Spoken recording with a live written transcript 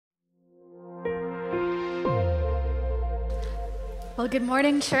Well, good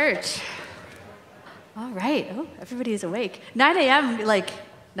morning, church. All right. Oh, everybody is awake. 9 a.m., like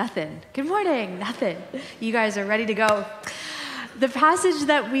nothing. Good morning, nothing. You guys are ready to go. The passage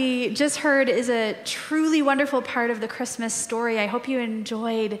that we just heard is a truly wonderful part of the Christmas story. I hope you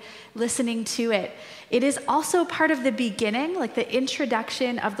enjoyed listening to it. It is also part of the beginning, like the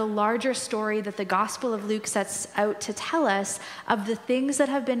introduction of the larger story that the Gospel of Luke sets out to tell us of the things that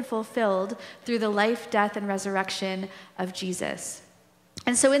have been fulfilled through the life, death, and resurrection of Jesus.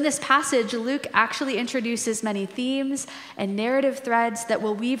 And so in this passage, Luke actually introduces many themes and narrative threads that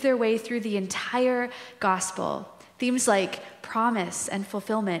will weave their way through the entire gospel. Themes like promise and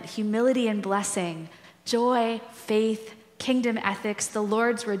fulfillment, humility and blessing, joy, faith, kingdom ethics, the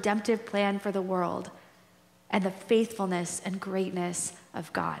Lord's redemptive plan for the world, and the faithfulness and greatness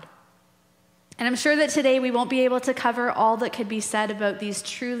of God. And I'm sure that today we won't be able to cover all that could be said about these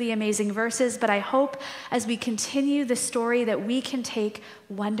truly amazing verses, but I hope as we continue the story that we can take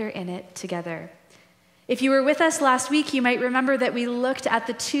wonder in it together. If you were with us last week, you might remember that we looked at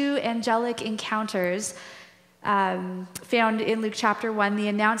the two angelic encounters found in Luke chapter 1, the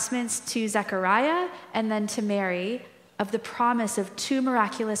announcements to Zechariah and then to Mary of the promise of two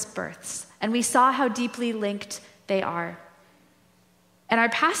miraculous births. And we saw how deeply linked they are. And our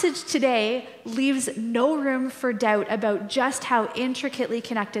passage today leaves no room for doubt about just how intricately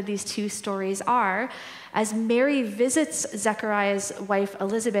connected these two stories are as Mary visits Zechariah's wife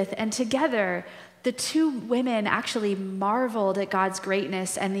Elizabeth, and together the two women actually marveled at God's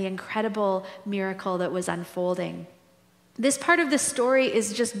greatness and the incredible miracle that was unfolding. This part of the story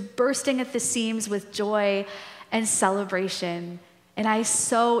is just bursting at the seams with joy and celebration. And I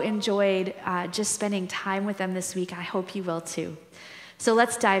so enjoyed just spending time with them this week. I hope you will too. So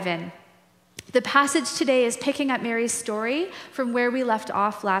let's dive in. The passage today is picking up Mary's story from where we left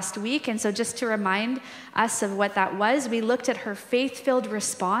off last week. And so just to remind us of what that was, we looked at her faith-filled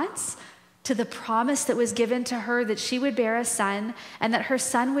response to the promise that was given to her that she would bear a son and that her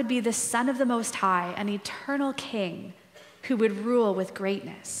son would be the Son of the Most High, an eternal king who would rule with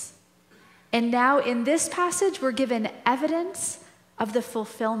greatness. And now in this passage, we're given evidence of the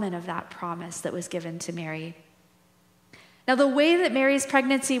fulfillment of that promise that was given to Mary. Now, the way that Mary's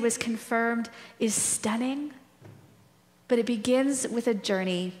pregnancy was confirmed is stunning, but it begins with a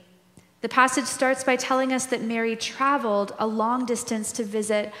journey. The passage starts by telling us that Mary traveled a long distance to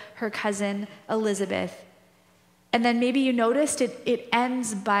visit her cousin Elizabeth. And then maybe you noticed it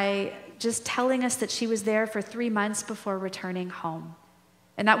ends by just telling us that she was there for 3 months before returning home.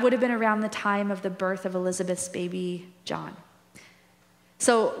 And that would have been around the time of the birth of Elizabeth's baby, John.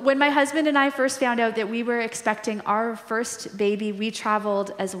 So when my husband and I first found out that we were expecting our first baby, we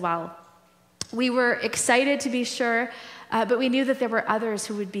traveled as well. We were excited to be sure, but we knew that there were others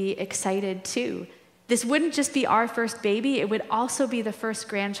who would be excited too. This wouldn't just be our first baby, it would also be the first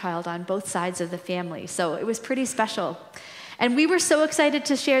grandchild on both sides of the family. So it was pretty special. And we were so excited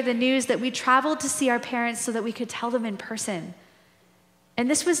to share the news that we traveled to see our parents so that we could tell them in person. And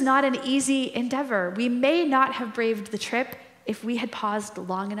this was not an easy endeavor. We may not have braved the trip if we had paused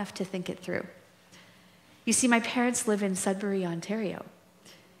long enough to think it through. You see, my parents live in Sudbury, Ontario.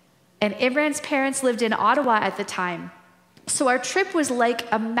 And Imran's parents lived in Ottawa at the time. So our trip was like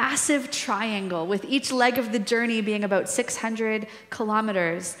a massive triangle, with each leg of the journey being about 600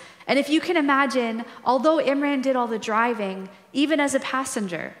 kilometers. And if you can imagine, although Imran did all the driving, even as a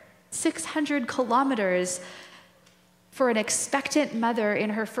passenger, 600 kilometers for an expectant mother in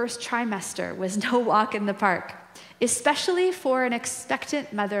her first trimester was no walk in the park, especially for an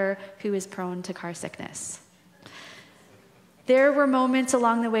expectant mother who is prone to car sickness. There were moments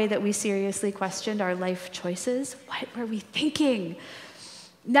along the way that we seriously questioned our life choices. What were we thinking?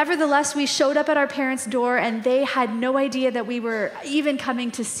 Nevertheless, we showed up at our parents' door and they had no idea that we were even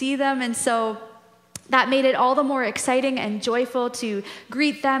coming to see them. And so that made it all the more exciting and joyful to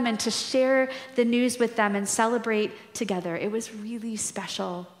greet them and to share the news with them and celebrate together. It was really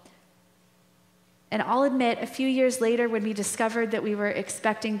special. And I'll admit, a few years later, when we discovered that we were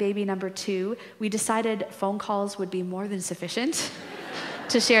expecting baby number 2, we decided phone calls would be more than sufficient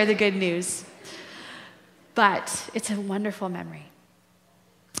to share the good news. But it's a wonderful memory.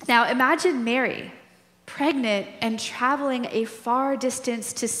 Now, imagine Mary, pregnant and traveling a far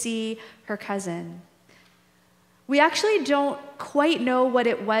distance to see her cousin. We actually don't quite know what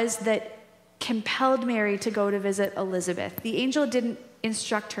it was that compelled Mary to go to visit Elizabeth. The angel didn't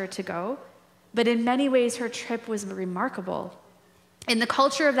instruct her to go. But in many ways, her trip was remarkable. In the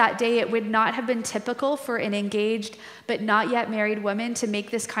culture of that day, it would not have been typical for an engaged but not yet married woman to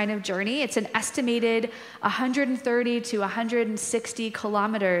make this kind of journey. It's an estimated 130 to 160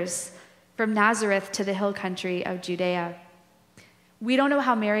 kilometers from Nazareth to the hill country of Judea. We don't know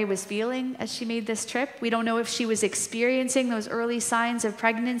how Mary was feeling as she made this trip. We don't know if she was experiencing those early signs of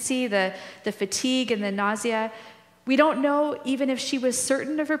pregnancy, the fatigue and the nausea. We don't know even if she was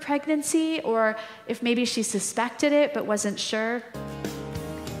certain of her pregnancy or if maybe she suspected it but wasn't sure.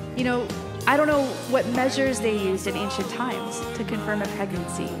 I don't know what measures they used in ancient times to confirm a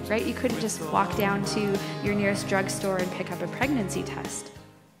pregnancy, right? You couldn't just walk down to your nearest drugstore and pick up a pregnancy test.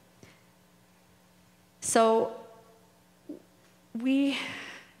 So we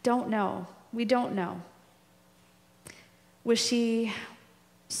don't know. We don't know. Was she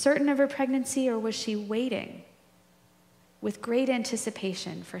certain of her pregnancy, or was she waiting with great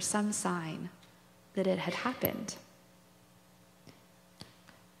anticipation for some sign that it had happened?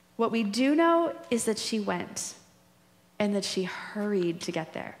 What we do know is that she went and that she hurried to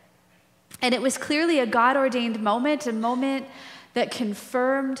get there. And it was clearly a God-ordained moment, a moment that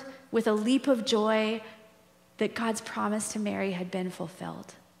confirmed with a leap of joy that God's promise to Mary had been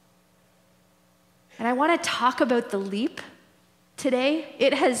fulfilled. And I want to talk about the leap today.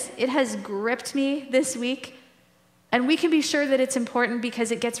 It has gripped me this week, and we can be sure that it's important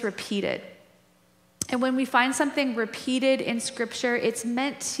because it gets repeated. And when we find something repeated in Scripture, it's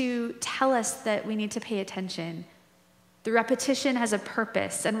meant to tell us that we need to pay attention. The repetition has a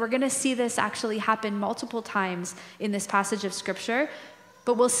purpose, and we're going to see this actually happen multiple times in this passage of Scripture.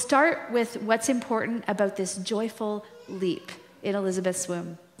 But we'll start with what's important about this joyful leap in Elizabeth's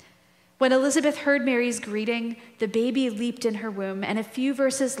womb. When Elizabeth heard Mary's greeting, the baby leaped in her womb, and a few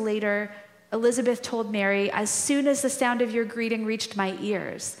verses later, Elizabeth told Mary, "As soon as the sound of your greeting reached my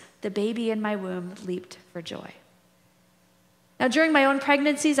ears, the baby in my womb leaped for joy." Now, during my own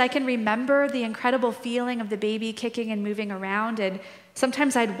pregnancies, I can remember the incredible feeling of the baby kicking and moving around, and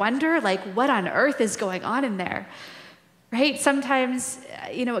sometimes I'd wonder, what on earth is going on in there, right? Sometimes,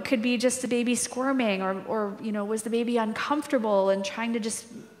 it could be just the baby squirming, or was the baby uncomfortable and trying to just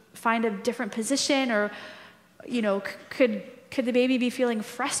find a different position, or, could the baby be feeling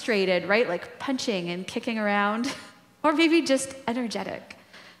frustrated, right? Like punching and kicking around, or maybe just energetic.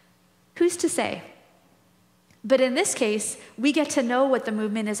 Who's to say? But in this case, we get to know what the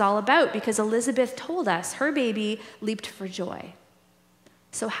movement is all about because Elizabeth told us her baby leaped for joy.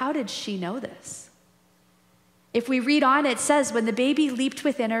 So how did she know this? If we read on, it says, when the baby leaped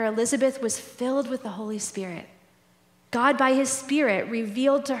within her, Elizabeth was filled with the Holy Spirit. God, by his Spirit,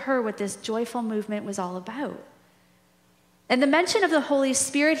 revealed to her what this joyful movement was all about. And the mention of the Holy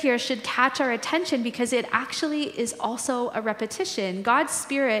Spirit here should catch our attention because it actually is also a repetition. God's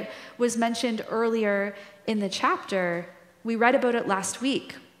Spirit was mentioned earlier in the chapter. We read about it last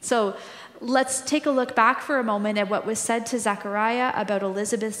week. So let's take a look back for a moment at what was said to Zechariah about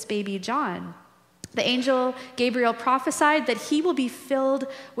Elizabeth's baby John. The angel Gabriel prophesied that he will be filled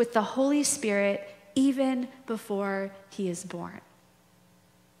with the Holy Spirit even before he is born.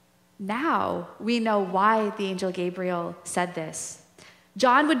 Now we know why the angel Gabriel said this.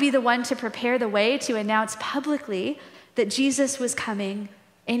 John would be the one to prepare the way to announce publicly that Jesus was coming,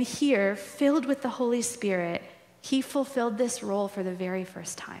 and here, filled with the Holy Spirit, he fulfilled this role for the very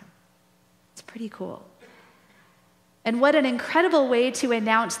first time. It's pretty cool. And what an incredible way to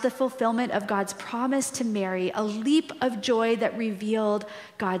announce the fulfillment of God's promise to Mary, a leap of joy that revealed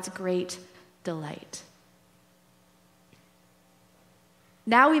God's great delight.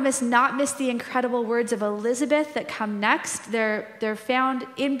 Now we must not miss the incredible words of Elizabeth that come next. They're found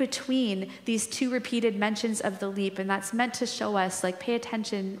in between these two repeated mentions of the leap, and that's meant to show us, pay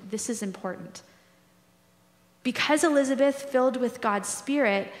attention, this is important. Because Elizabeth, filled with God's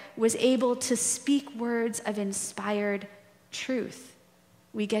Spirit, was able to speak words of inspired truth,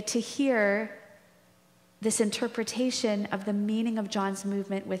 we get to hear this interpretation of the meaning of John's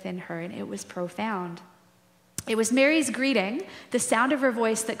movement within her, and it was profound. It was Mary's greeting, the sound of her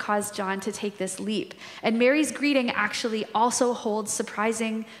voice, that caused John to take this leap. And Mary's greeting actually also holds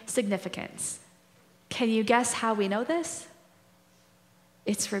surprising significance. Can you guess how we know this?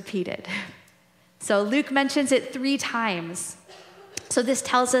 It's repeated. So Luke mentions it 3 times. So this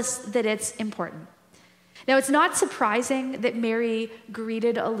tells us that it's important. Now, it's not surprising that Mary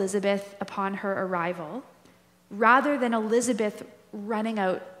greeted Elizabeth upon her arrival, rather than Elizabeth running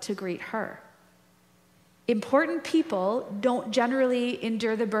out to greet her. Important people don't generally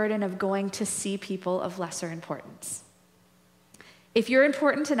endure the burden of going to see people of lesser importance. If you're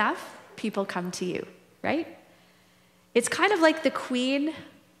important enough, people come to you, right? It's kind of like the Queen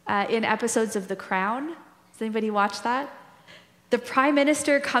in episodes of The Crown. Does anybody watch that? The Prime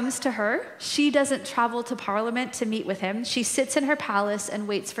Minister comes to her. She doesn't travel to Parliament to meet with him. She sits in her palace and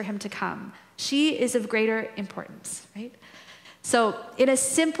waits for him to come. She is of greater importance, right? So in a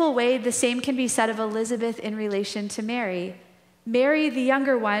simple way, the same can be said of Elizabeth in relation to Mary. Mary, the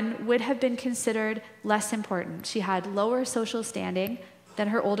younger one, would have been considered less important. She had lower social standing than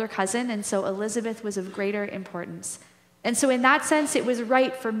her older cousin, and so Elizabeth was of greater importance. And so in that sense, it was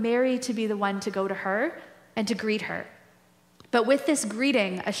right for Mary to be the one to go to her and to greet her. But with this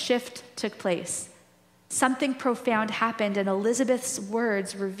greeting, a shift took place. Something profound happened, and Elizabeth's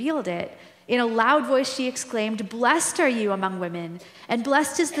words revealed it. In a loud voice, she exclaimed, "Blessed are you among women, and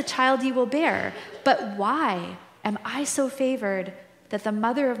blessed is the child you will bear. But why am I so favored that the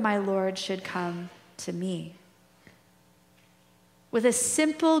mother of my Lord should come to me?" With a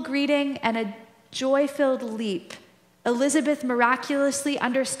simple greeting and a joy-filled leap, Elizabeth miraculously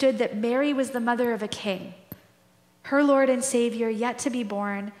understood that Mary was the mother of a king, her Lord and Savior yet to be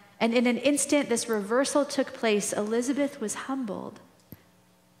born. And in an instant, this reversal took place. Elizabeth was humbled.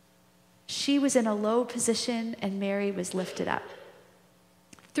 She was in a low position, and Mary was lifted up.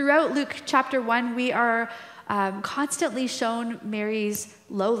 Throughout Luke chapter 1, we are constantly shown Mary's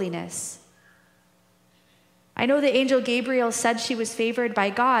lowliness. I know the angel Gabriel said she was favored by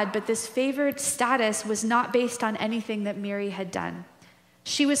God, but this favored status was not based on anything that Mary had done.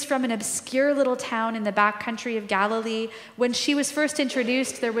 She was from an obscure little town in the backcountry of Galilee. When she was first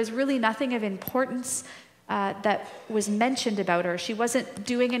introduced, there was really nothing of importance that was mentioned about her. She wasn't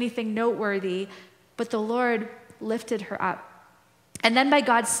doing anything noteworthy, but the Lord lifted her up. And then by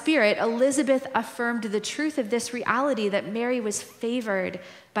God's Spirit, Elizabeth affirmed the truth of this reality that Mary was favored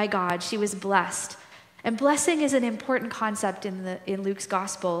by God. She was blessed. And blessing is an important concept in Luke's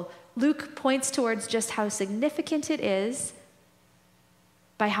gospel. Luke points towards just how significant it is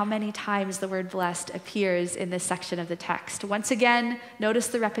by how many times the word blessed appears in this section of the text. Once again, notice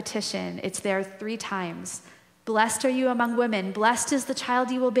the repetition. It's there 3 times. Blessed are you among women. Blessed is the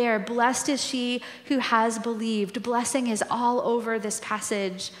child you will bear. Blessed is she who has believed. Blessing is all over this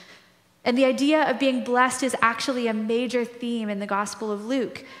passage. And the idea of being blessed is actually a major theme in the Gospel of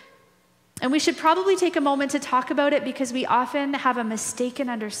Luke. And we should probably take a moment to talk about it because we often have a mistaken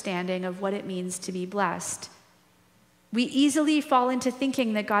understanding of what it means to be blessed. We easily fall into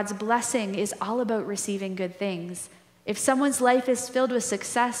thinking that God's blessing is all about receiving good things. If someone's life is filled with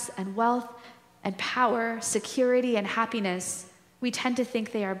success and wealth and power, security and happiness, we tend to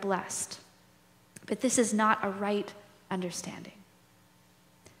think they are blessed. But this is not a right understanding.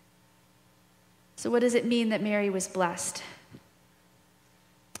 So what does it mean that Mary was blessed?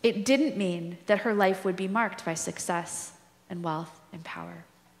 It didn't mean that her life would be marked by success and wealth and power.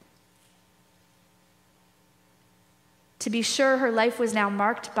 To be sure, her life was now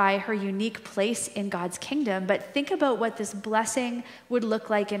marked by her unique place in God's kingdom, but think about what this blessing would look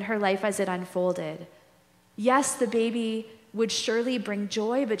like in her life as it unfolded. Yes, the baby would surely bring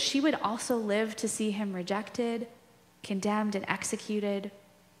joy, but she would also live to see him rejected, condemned, and executed.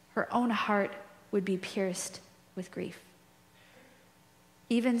 Her own heart would be pierced with grief.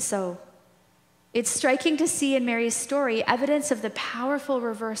 Even so, it's striking to see in Mary's story evidence of the powerful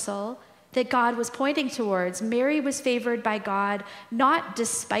reversal that God was pointing towards. Mary was favored by God, not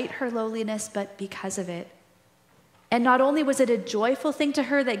despite her lowliness, but because of it. And not only was it a joyful thing to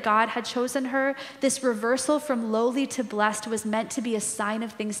her that God had chosen her, this reversal from lowly to blessed was meant to be a sign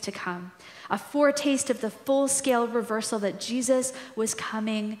of things to come, a foretaste of the full-scale reversal that Jesus was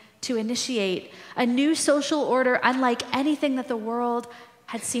coming to initiate, a new social order unlike anything that the world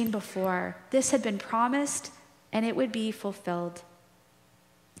had seen before. This had been promised, and it would be fulfilled.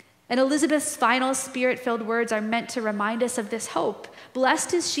 And Elizabeth's final Spirit-filled words are meant to remind us of this hope.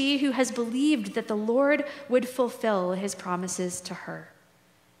 Blessed is she who has believed that the Lord would fulfill his promises to her.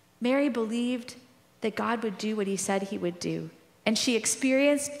 Mary believed that God would do what he said he would do, and she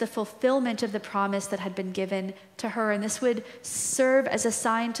experienced the fulfillment of the promise that had been given to her, and this would serve as a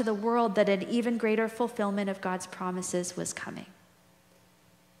sign to the world that an even greater fulfillment of God's promises was coming.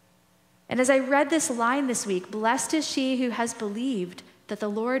 And as I read this line this week, blessed is she who has believed that the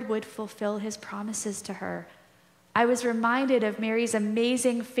Lord would fulfill his promises to her, I was reminded of Mary's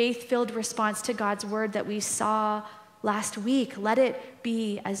amazing faith-filled response to God's word that we saw last week. Let it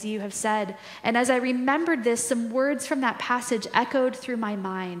be as you have said. And as I remembered this, some words from that passage echoed through my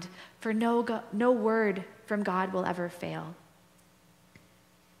mind, for no word from God will ever fail.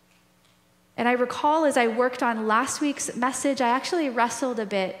 And I recall as I worked on last week's message, I actually wrestled a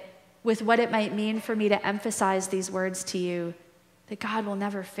bit with what it might mean for me to emphasize these words to you, that God will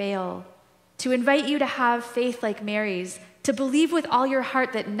never fail, to invite you to have faith like Mary's, to believe with all your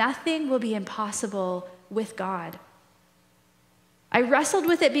heart that nothing will be impossible with God. I wrestled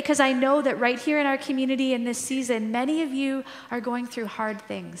with it because I know that right here in our community in this season, many of you are going through hard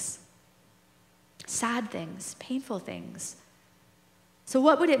things, sad things, painful things. So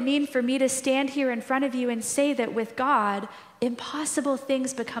what would it mean for me to stand here in front of you and say that with God, impossible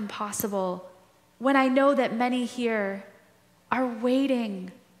things become possible, when I know that many here are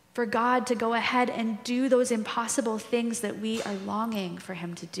waiting for God to go ahead and do those impossible things that we are longing for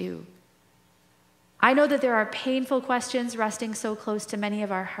him to do? I know that there are painful questions resting so close to many of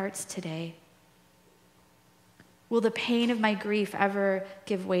our hearts today. Will the pain of my grief ever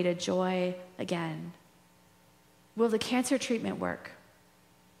give way to joy again? Will the cancer treatment work?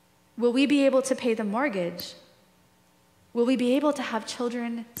 Will we be able to pay the mortgage? Will we be able to have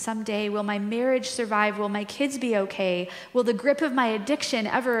children someday? Will my marriage survive? Will my kids be okay? Will the grip of my addiction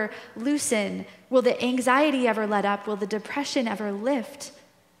ever loosen? Will the anxiety ever let up? Will the depression ever lift?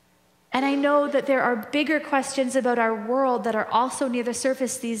 And I know that there are bigger questions about our world that are also near the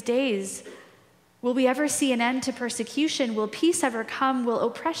surface these days. Will we ever see an end to persecution? Will peace ever come? Will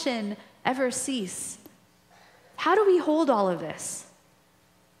oppression ever cease? How do we hold all of this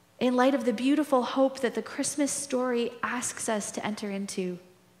in light of the beautiful hope that the Christmas story asks us to enter into?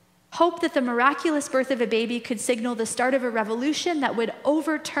 Hope that the miraculous birth of a baby could signal the start of a revolution that would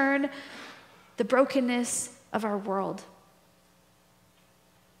overturn the brokenness of our world.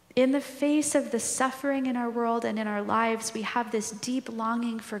 In the face of the suffering in our world and in our lives, we have this deep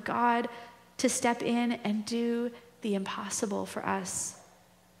longing for God to step in and do the impossible for us.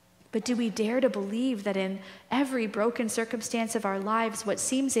 But do we dare to believe that in every broken circumstance of our lives, what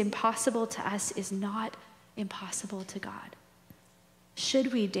seems impossible to us is not impossible to God?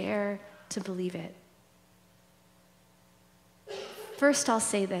 Should we dare to believe it? First, I'll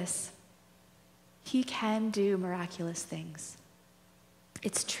say this. He can do miraculous things.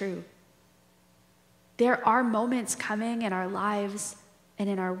 It's true. There are moments coming in our lives and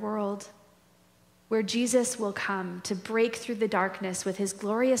in our world where Jesus will come to break through the darkness with his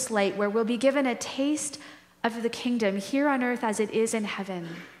glorious light, where we'll be given a taste of the kingdom here on earth as it is in heaven.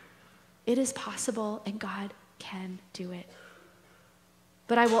 It is possible, and God can do it.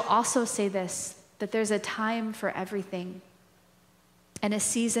 But I will also say this, that there's a time for everything and a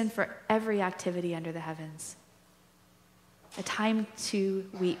season for every activity under the heavens. A time to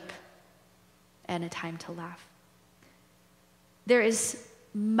weep and a time to laugh. There is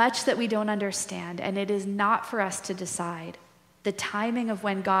much that we don't understand, and it is not for us to decide the timing of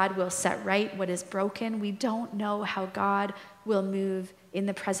when God will set right what is broken. We don't know how God will move in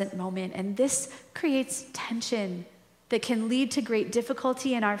the present moment, and this creates tension that can lead to great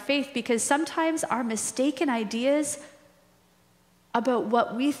difficulty in our faith, because sometimes our mistaken ideas about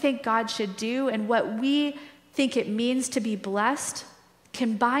what we think God should do and what we think it means to be blessed,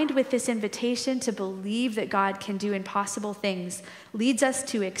 combined with this invitation to believe that God can do impossible things, leads us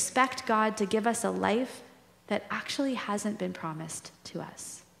to expect God to give us a life that actually hasn't been promised to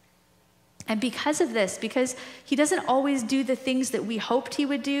us. And because of this, because he doesn't always do the things that we hoped he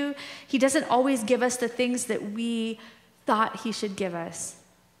would do, he doesn't always give us the things that we thought he should give us.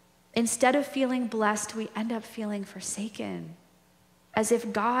 Instead of feeling blessed, we end up feeling forsaken, as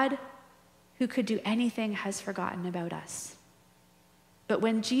if God, who could do anything, has forgotten about us. But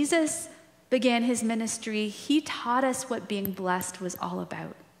when Jesus began his ministry, he taught us what being blessed was all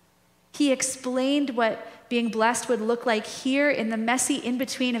about. He explained what being blessed would look like here in the messy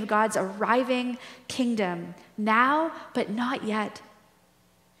in-between of God's arriving kingdom, now, but not yet.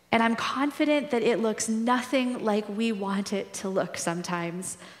 And I'm confident that it looks nothing like we want it to look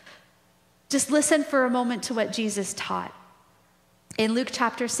sometimes. Just listen for a moment to what Jesus taught. In Luke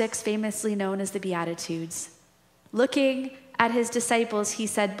chapter 6, famously known as the Beatitudes, looking at his disciples, he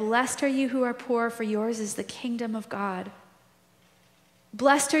said, "Blessed are you who are poor, for yours is the kingdom of God.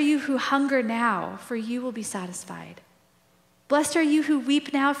 Blessed are you who hunger now, for you will be satisfied. Blessed are you who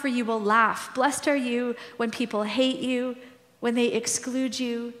weep now, for you will laugh. Blessed are you when people hate you, when they exclude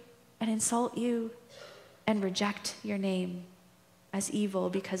you and insult you and reject your name as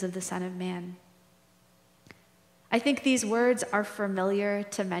evil because of the Son of Man." I think these words are familiar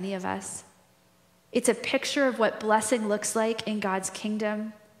to many of us. It's a picture of what blessing looks like in God's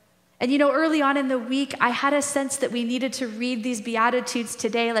kingdom. And early on in the week, I had a sense that we needed to read these Beatitudes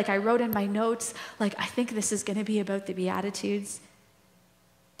today. Like I wrote in my notes, I think this is going to be about the Beatitudes.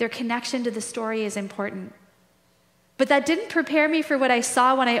 Their connection to the story is important. But that didn't prepare me for what I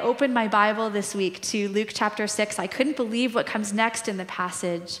saw when I opened my Bible this week to Luke chapter 6. I couldn't believe what comes next in the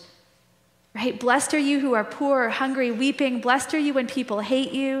passage. Right? Blessed are you who are poor, hungry, weeping. Blessed are you when people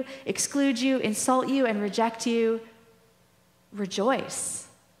hate you, exclude you, insult you, and reject you. Rejoice.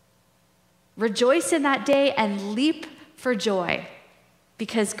 Rejoice in that day and leap for joy,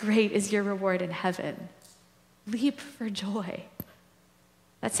 because great is your reward in heaven. Leap for joy.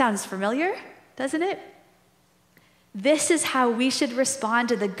 That sounds familiar, doesn't it? This is how we should respond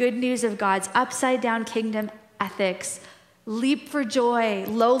to the good news of God's upside-down kingdom ethics. Leap for joy,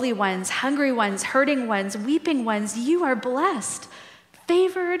 lowly ones, hungry ones, hurting ones, weeping ones. You are blessed.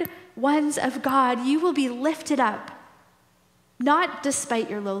 Favored ones of God, you will be lifted up. Not despite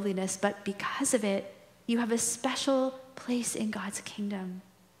your lowliness, but because of it, you have a special place in God's kingdom.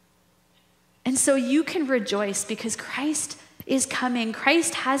 And so you can rejoice because Christ is coming.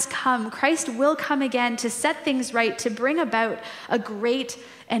 Christ has come. Christ will come again to set things right, to bring about a great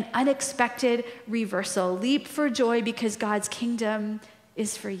and unexpected reversal. Leap for joy because God's kingdom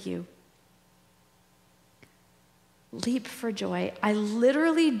is for you. Leap for joy. I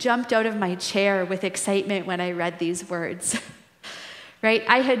literally jumped out of my chair with excitement when I read these words. Right?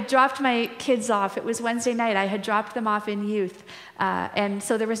 I had dropped my kids off. It was Wednesday night. I had dropped them off in youth. And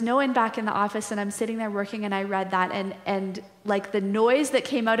so there was no one back in the office, and I'm sitting there working, and I read that. And like the noise that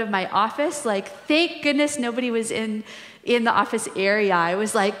came out of my office, like, thank goodness nobody was in the office area. I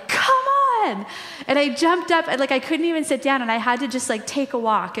was like, come on. And I jumped up, and like I couldn't even sit down, and I had to just like take a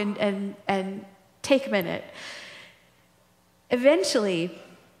walk and take a minute. Eventually,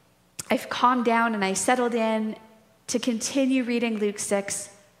 I've calmed down and I settled in to continue reading Luke 6,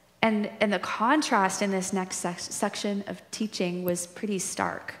 and the contrast in this next section of teaching was pretty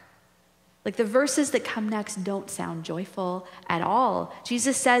stark. Like the verses that come next don't sound joyful at all.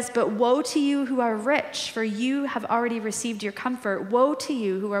 Jesus says, "But woe to you who are rich, for you have already received your comfort. Woe to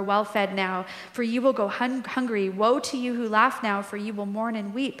you who are well-fed now, for you will go hungry. Woe to you who laugh now, for you will mourn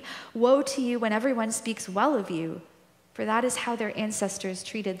and weep. Woe to you when everyone speaks well of you, for that is how their ancestors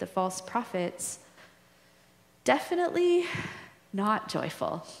treated the false prophets." Definitely not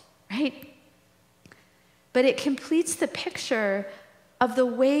joyful, right? But it completes the picture of the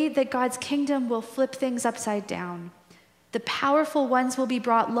way that God's kingdom will flip things upside down. The powerful ones will be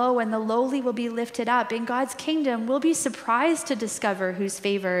brought low and the lowly will be lifted up. In God's kingdom, we'll be surprised to discover who's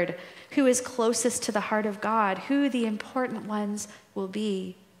favored, who is closest to the heart of God, who the important ones will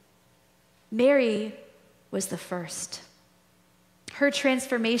be. Mary was the first. Her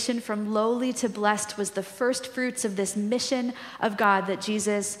transformation from lowly to blessed was the first fruits of this mission of God that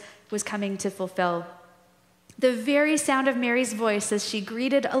Jesus was coming to fulfill. The very sound of Mary's voice as she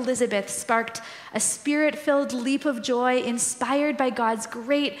greeted Elizabeth sparked a spirit-filled leap of joy inspired by God's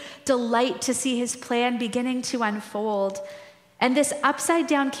great delight to see his plan beginning to unfold. And this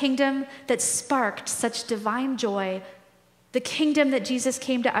upside-down kingdom that sparked such divine joy, the kingdom that Jesus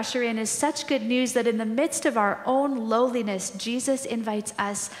came to usher in, is such good news that in the midst of our own lowliness, Jesus invites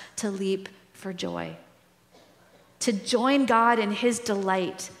us to leap for joy, to join God in his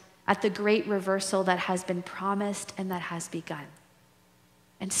delight at the great reversal that has been promised and that has begun.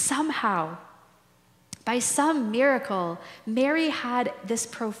 And somehow, by some miracle, Mary had this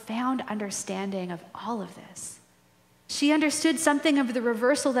profound understanding of all of this. She understood something of the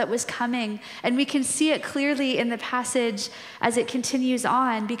reversal that was coming, and we can see it clearly in the passage as it continues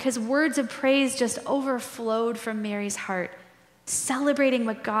on, because words of praise just overflowed from Mary's heart, celebrating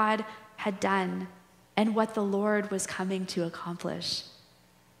what God had done and what the Lord was coming to accomplish.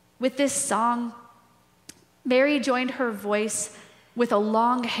 With this song, Mary joined her voice with a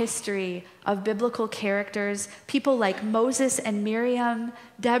long history of biblical characters, people like Moses and Miriam,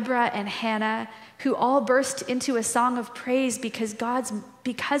 Deborah and Hannah, who all burst into a song of praise because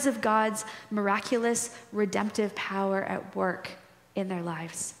of God's miraculous redemptive power at work in their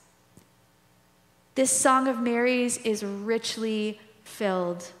lives. This song of Mary's is richly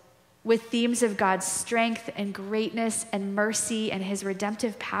filled with themes of God's strength and greatness and mercy and his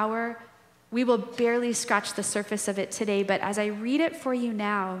redemptive power. We will barely scratch the surface of it today, but as I read it for you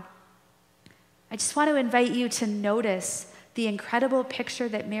now, I just want to invite you to notice the incredible picture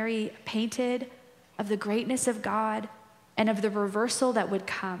that Mary painted of the greatness of God and of the reversal that would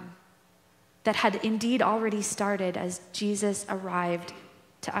come, that had indeed already started as Jesus arrived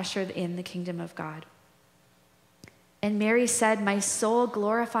to usher in the kingdom of God. And Mary said, "My soul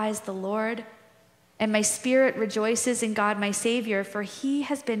glorifies the Lord, and my spirit rejoices in God my Savior, for he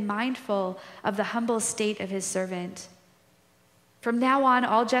has been mindful of the humble state of his servant. From now on,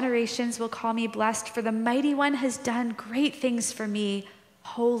 all generations will call me blessed, for the Mighty One has done great things for me.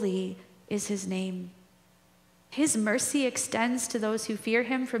 Holy is his name. His mercy extends to those who fear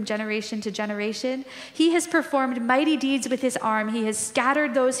him from generation to generation. He has performed mighty deeds with his arm. He has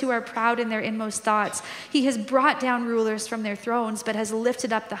scattered those who are proud in their inmost thoughts. He has brought down rulers from their thrones, but has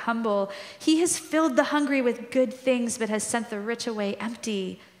lifted up the humble. He has filled the hungry with good things, but has sent the rich away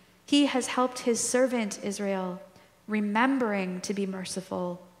empty. He has helped his servant Israel, remembering to be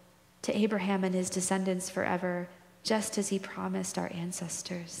merciful to Abraham and his descendants forever, just as he promised our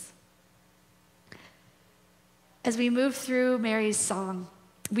ancestors." As we move through Mary's song,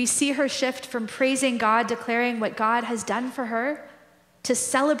 we see her shift from praising God, declaring what God has done for her, to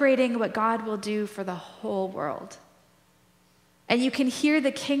celebrating what God will do for the whole world. And you can hear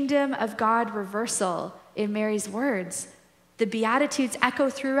the kingdom of God reversal in Mary's words. The Beatitudes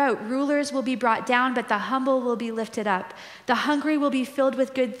echo throughout. Rulers will be brought down, but the humble will be lifted up. The hungry will be filled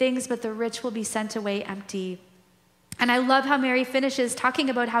with good things, but the rich will be sent away empty. And I love how Mary finishes talking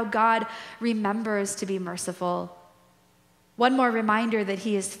about how God remembers to be merciful. One more reminder that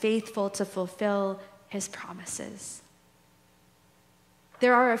he is faithful to fulfill his promises.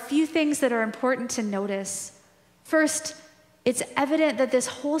 There are a few things that are important to notice. First, it's evident that this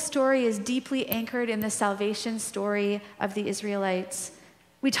whole story is deeply anchored in the salvation story of the Israelites.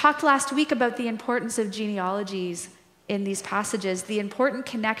 We talked last week about the importance of genealogies in these passages, the important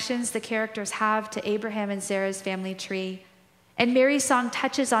connections the characters have to Abraham and Sarah's family tree. And Mary's song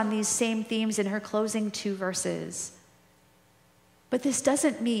touches on these same themes in her closing 2 verses. But this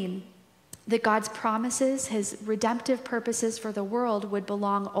doesn't mean that God's promises, his redemptive purposes for the world, would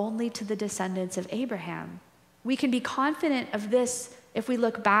belong only to the descendants of Abraham. We can be confident of this if we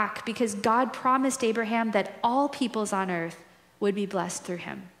look back, because God promised Abraham that all peoples on earth would be blessed through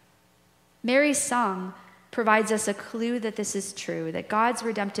him. Mary's song provides us a clue that this is true, that God's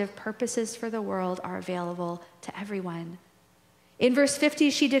redemptive purposes for the world are available to everyone. In verse 50,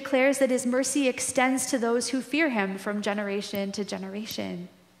 she declares that his mercy extends to those who fear him from generation to generation.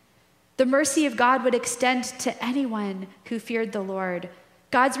 The mercy of God would extend to anyone who feared the Lord.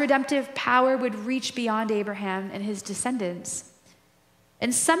 God's redemptive power would reach beyond Abraham and his descendants.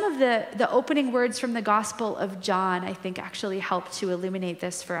 And some of the opening words from the Gospel of John, I think, actually help to illuminate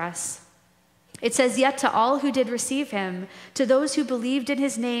this for us. It says, "Yet to all who did receive him, to those who believed in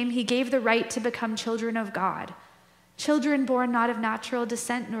his name, he gave the right to become children of God. Children born not of natural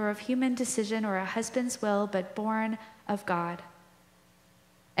descent, nor of human decision or a husband's will, but born of God."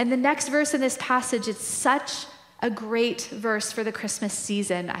 And the next verse in this passage, it's such a great verse for the Christmas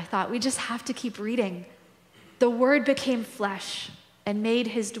season. I thought we just have to keep reading. "The Word became flesh and made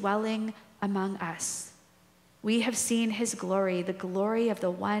his dwelling among us. We have seen his glory, the glory of the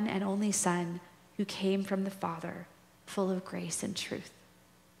one and only Son who came from the Father, full of grace and truth."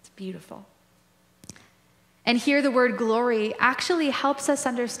 It's beautiful. And here the word glory actually helps us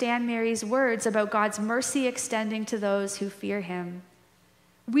understand Mary's words about God's mercy extending to those who fear him.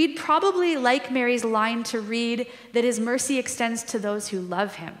 We'd probably like Mary's line to read that his mercy extends to those who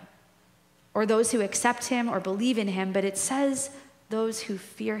love him, or those who accept him or believe in him, but it says those who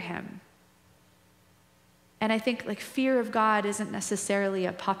fear him. And I think fear of God isn't necessarily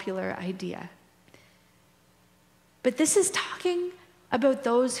a popular idea. But this is talking about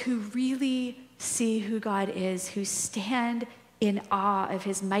those who really see who God is, who stand in awe of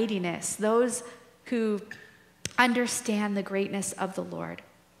his mightiness, those who understand the greatness of the Lord.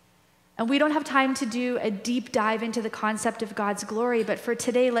 And we don't have time to do a deep dive into the concept of God's glory, but for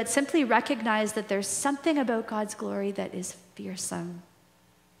today, let's simply recognize that there's something about God's glory that is fearsome.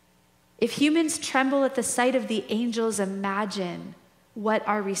 If humans tremble at the sight of the angels, imagine what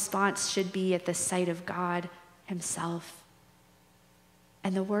our response should be at the sight of God himself.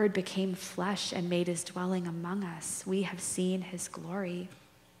 And the Word became flesh and made his dwelling among us. We have seen his glory.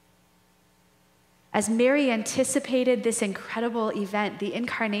 As Mary anticipated this incredible event, the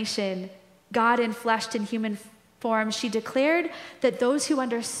incarnation, God enfleshed in human form, she declared that those who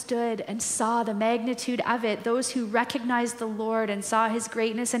understood and saw the magnitude of it, those who recognized the Lord and saw his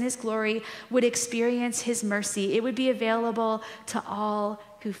greatness and his glory, would experience his mercy. It would be available to all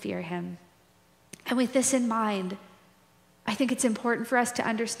who fear him. And with this in mind, I think it's important for us to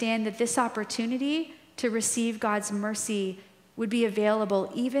understand that this opportunity to receive God's mercy would be available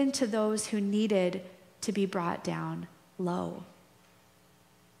even to those who needed to be brought down low.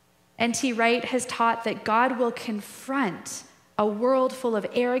 N.T. Wright has taught that God will confront a world full of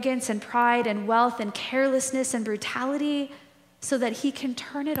arrogance and pride and wealth and carelessness and brutality so that he can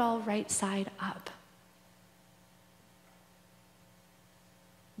turn it all right side up.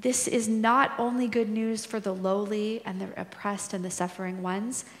 This is not only good news for the lowly and the oppressed and the suffering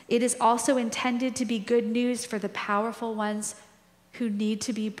ones, it is also intended to be good news for the powerful ones who need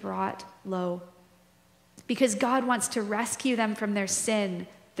to be brought low. Because God wants to rescue them from their sin,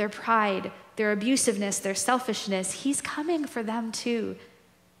 their pride, their abusiveness, their selfishness. He's coming for them too.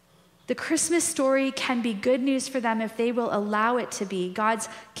 The Christmas story can be good news for them if they will allow it to be. God's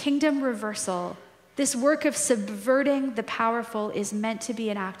kingdom reversal, this work of subverting the powerful, is meant to be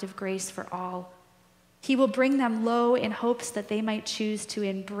an act of grace for all. He will bring them low in hopes that they might choose to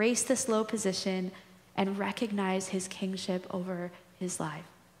embrace this low position and recognize his kingship over his life,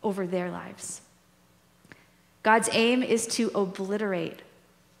 over their lives. God's aim is to obliterate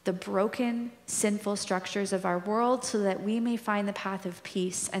the broken, sinful structures of our world so that we may find the path of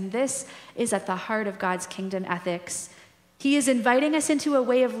peace. And this is at the heart of God's kingdom ethics. He is inviting us into a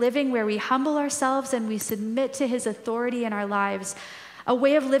way of living where we humble ourselves and we submit to his authority in our lives. A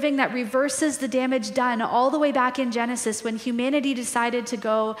way of living that reverses the damage done all the way back in Genesis when humanity decided to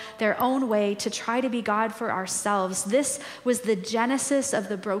go their own way to try to be God for ourselves. This was the genesis of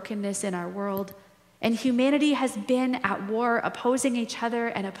the brokenness in our world. And humanity has been at war, opposing each other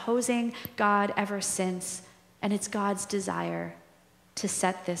and opposing God ever since. And it's God's desire to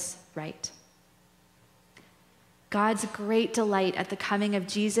set this right. God's great delight at the coming of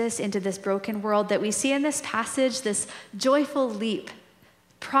Jesus into this broken world that we see in this passage, this joyful leap,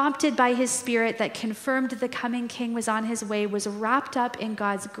 prompted by his Spirit that confirmed the coming King was on his way, was wrapped up in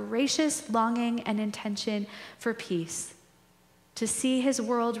God's gracious longing and intention for peace, to see his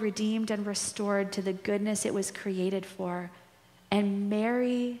world redeemed and restored to the goodness it was created for. And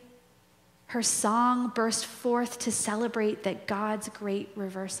Mary, her song burst forth to celebrate that God's great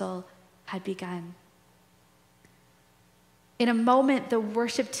reversal had begun. In a moment, the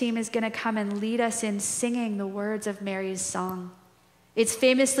worship team is going to come and lead us in singing the words of Mary's song. It's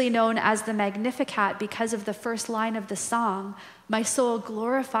famously known as the Magnificat because of the first line of the song, "My soul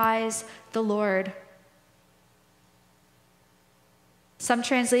glorifies the Lord." Some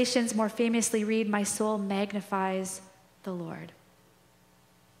translations more famously read, "My soul magnifies the Lord."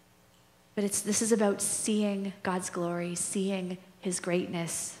 But this is about seeing God's glory, seeing his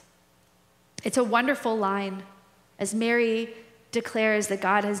greatness. It's a wonderful line as Mary declares that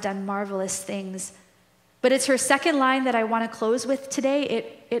God has done marvelous things. But it's her second line that I want to close with today.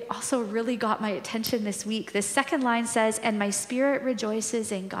 It also really got my attention this week. The second line says, "And my spirit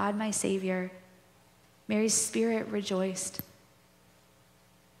rejoices in God my Savior." Mary's spirit rejoiced.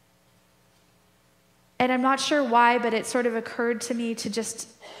 And I'm not sure why, but it sort of occurred to me to just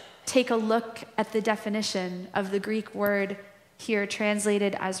take a look at the definition of the Greek word here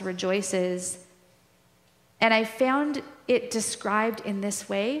translated as rejoices. And I found it described in this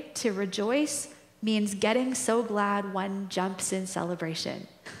way: to rejoice means getting so glad one jumps in celebration.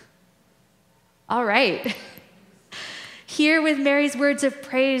 All right. Here with Mary's words of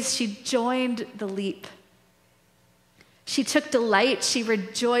praise, she joined the leap. She took delight, she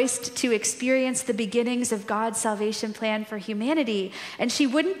rejoiced to experience the beginnings of God's salvation plan for humanity. And she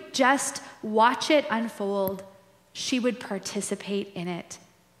wouldn't just watch it unfold, she would participate in it.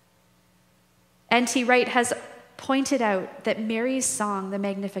 N.T. Wright has pointed out that Mary's song, the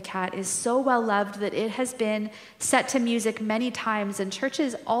Magnificat, is so well loved that it has been set to music many times, and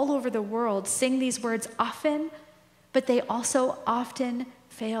churches all over the world sing these words often, but they also often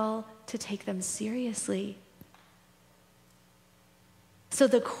fail to take them seriously. So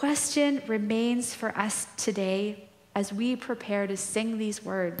the question remains for us today as we prepare to sing these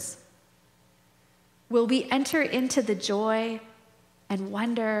words: will we enter into the joy and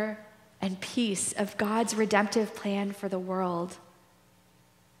wonder and peace of God's redemptive plan for the world?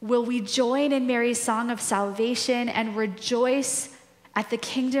 Will we join in Mary's song of salvation and rejoice at the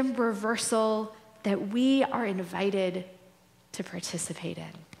kingdom reversal that we are invited to participate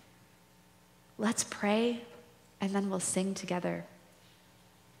in? Let's pray, and then we'll sing together.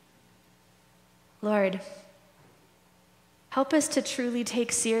 Lord, help us to truly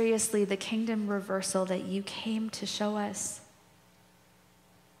take seriously the kingdom reversal that you came to show us.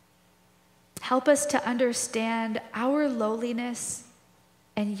 Help us to understand our lowliness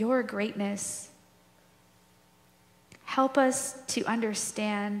and your greatness. Help us to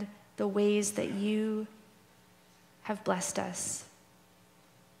understand the ways that you have blessed us,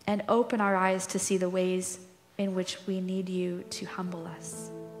 and open our eyes to see the ways in which we need you to humble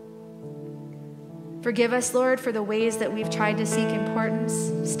us. Forgive us, Lord, for the ways that we've tried to seek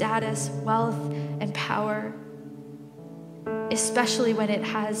importance, status, wealth, and power, especially when it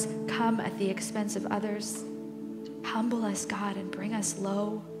has come at the expense of others. Humble us, God, and bring us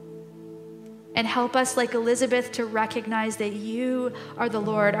low. And help us, like Elizabeth, to recognize that you are the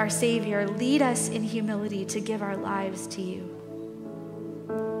Lord, our Savior. Lead us in humility to give our lives to you.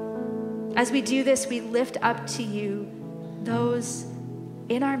 As we do this, we lift up to you those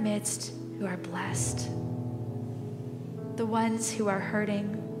in our midst who are blessed, the ones who are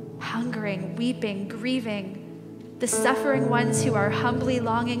hurting, hungering, weeping, grieving, the suffering ones who are humbly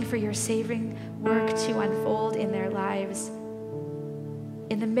longing for your saving work to unfold in their lives.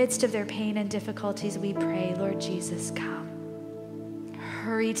 In the midst of their pain and difficulties, we pray, Lord Jesus, come.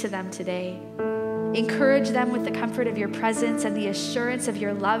 Hurry to them today. Encourage them with the comfort of your presence and the assurance of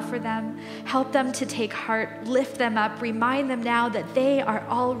your love for them. Help them to take heart, lift them up, remind them now that they are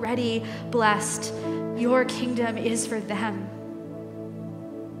already blessed. your kingdom is for them.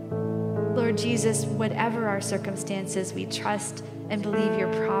 Lord Jesus, whatever our circumstances, we trust and believe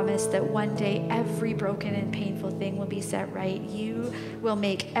your promise that one day every broken and painful thing will be set right. You will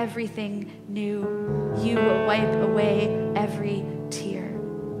make everything new. You will wipe away every tear.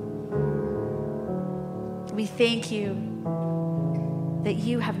 We thank you that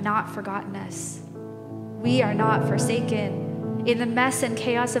you have not forgotten us. We are not forsaken. In the mess and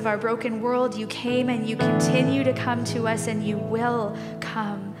chaos of our broken world, you came and you continue to come to us, and you will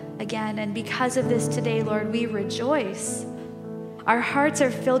come again. And because of this today, Lord, we rejoice. Our hearts are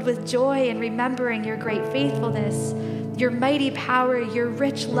filled with joy in remembering your great faithfulness, your mighty power, your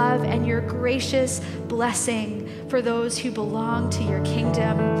rich love, and your gracious blessing for those who belong to your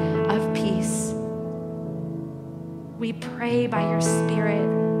kingdom of peace. We pray by your Spirit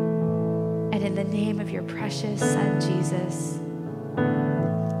and in the name of your precious Son, Jesus.